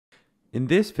In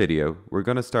this video, we're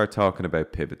going to start talking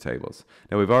about pivot tables.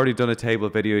 Now, we've already done a table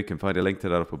video. You can find a link to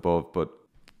that up above,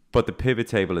 but the pivot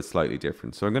table is slightly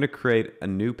different. So I'm going to create a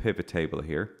new pivot table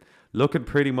here, looking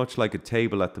pretty much like a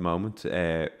table at the moment,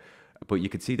 but you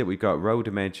can see that we've got row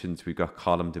dimensions, we've got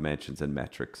column dimensions and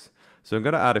metrics. So I'm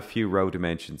going to add a few row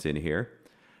dimensions in here.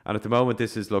 And at the moment,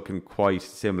 this is looking quite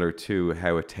similar to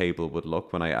how a table would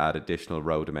look when I add additional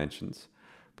row dimensions.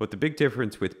 But the big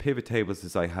difference with pivot tables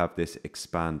is I have this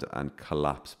expand and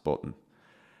collapse button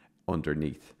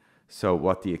underneath. So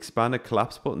what the expand and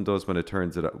collapse button does when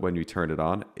you turn it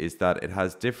on is that it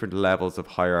has different levels of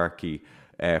hierarchy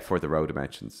for the row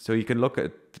dimensions. So you can look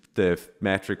at the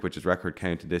metric, which is record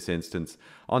count in this instance,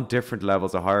 on different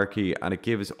levels of hierarchy, and it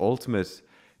gives ultimate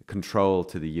control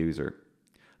to the user.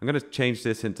 I'm going to change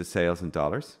this into sales and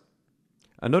dollars.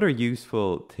 Another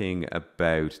useful thing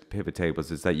about pivot tables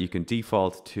is that you can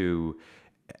default to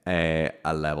a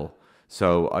level.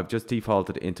 So I've just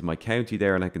defaulted into my county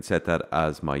there, and I can set that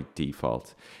as my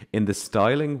default. In the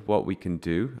styling, what we can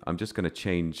do, I'm just going to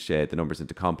change the numbers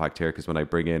into compact here, because when I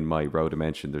bring in my row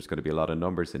dimension, there's going to be a lot of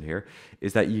numbers in here,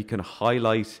 is that you can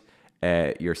highlight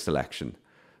your selection.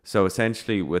 So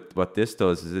essentially what this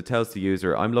does is it tells the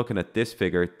user, I'm looking at this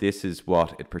figure, this is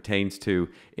what it pertains to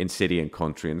in city and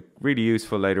country. And really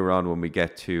useful later on when we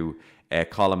get to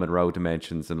column and row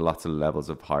dimensions and lots of levels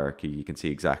of hierarchy, you can see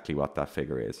exactly what that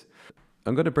figure is.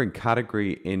 I'm going to bring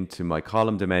category into my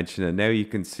column dimension, and now you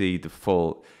can see the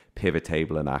full pivot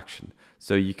table in action.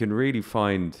 So you can really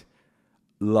find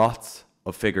lots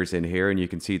of figures in here, and you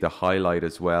can see the highlight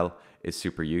as well is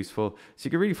super useful. So you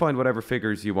can really find whatever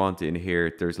figures you want in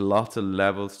here. There's lots of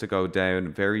levels to go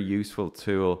down, very useful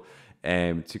tool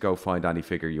to go find any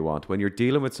figure you want. When you're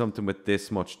dealing with something with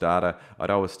this much data, I'd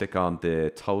always stick on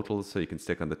the totals, so you can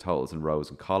stick on the totals and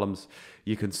rows and columns.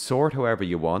 You can sort however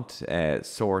you want,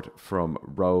 sort from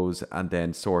rows and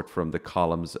then sort from the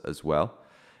columns as well.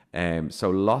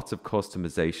 So lots of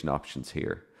customization options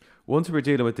here. Once we're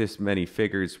dealing with this many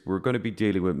figures, we're going to be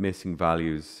dealing with missing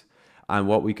values. And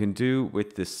what we can do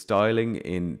with the styling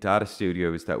in Data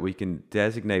Studio is that we can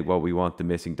designate what we want the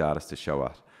missing data to show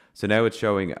at. So now it's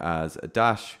showing as a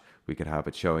dash, we could have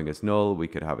it showing as null, we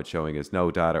could have it showing as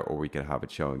no data, or we could have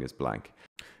it showing as blank.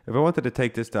 If I wanted to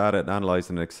take this data and analyze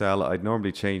in Excel, I'd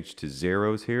normally change to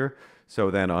zeros here. So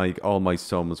then all my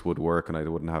sums would work and I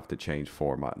wouldn't have to change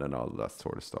formatting and all that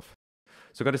sort of stuff.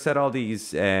 So I'm going to set all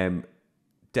these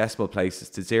decimal places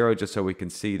to 0 just so we can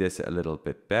see this a little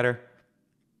bit better.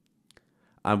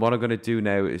 And what I'm going to do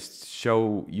now is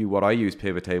show you what I use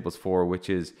pivot tables for, which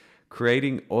is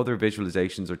creating other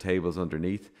visualizations or tables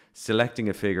underneath, selecting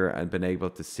a figure and being able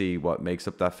to see what makes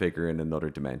up that figure in another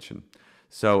dimension.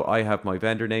 So I have my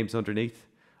vendor names underneath.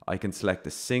 I can select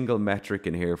a single metric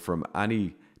in here from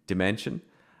any dimension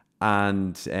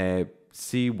and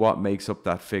see what makes up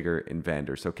that figure in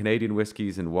vendor. So Canadian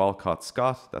Whiskies and Walcott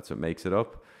Scott, that's what makes it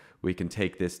up. We can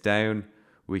take this down.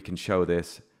 We can show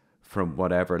this from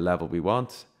whatever level we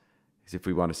want. If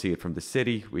we want to see it from the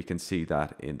city, we can see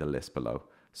that in the list below.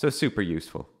 So super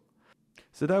useful.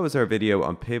 So that was our video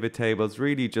on pivot tables,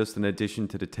 really just an addition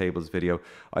to the tables video.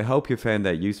 I hope you found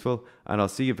that useful, and I'll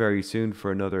see you very soon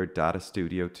for another Data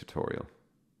Studio tutorial.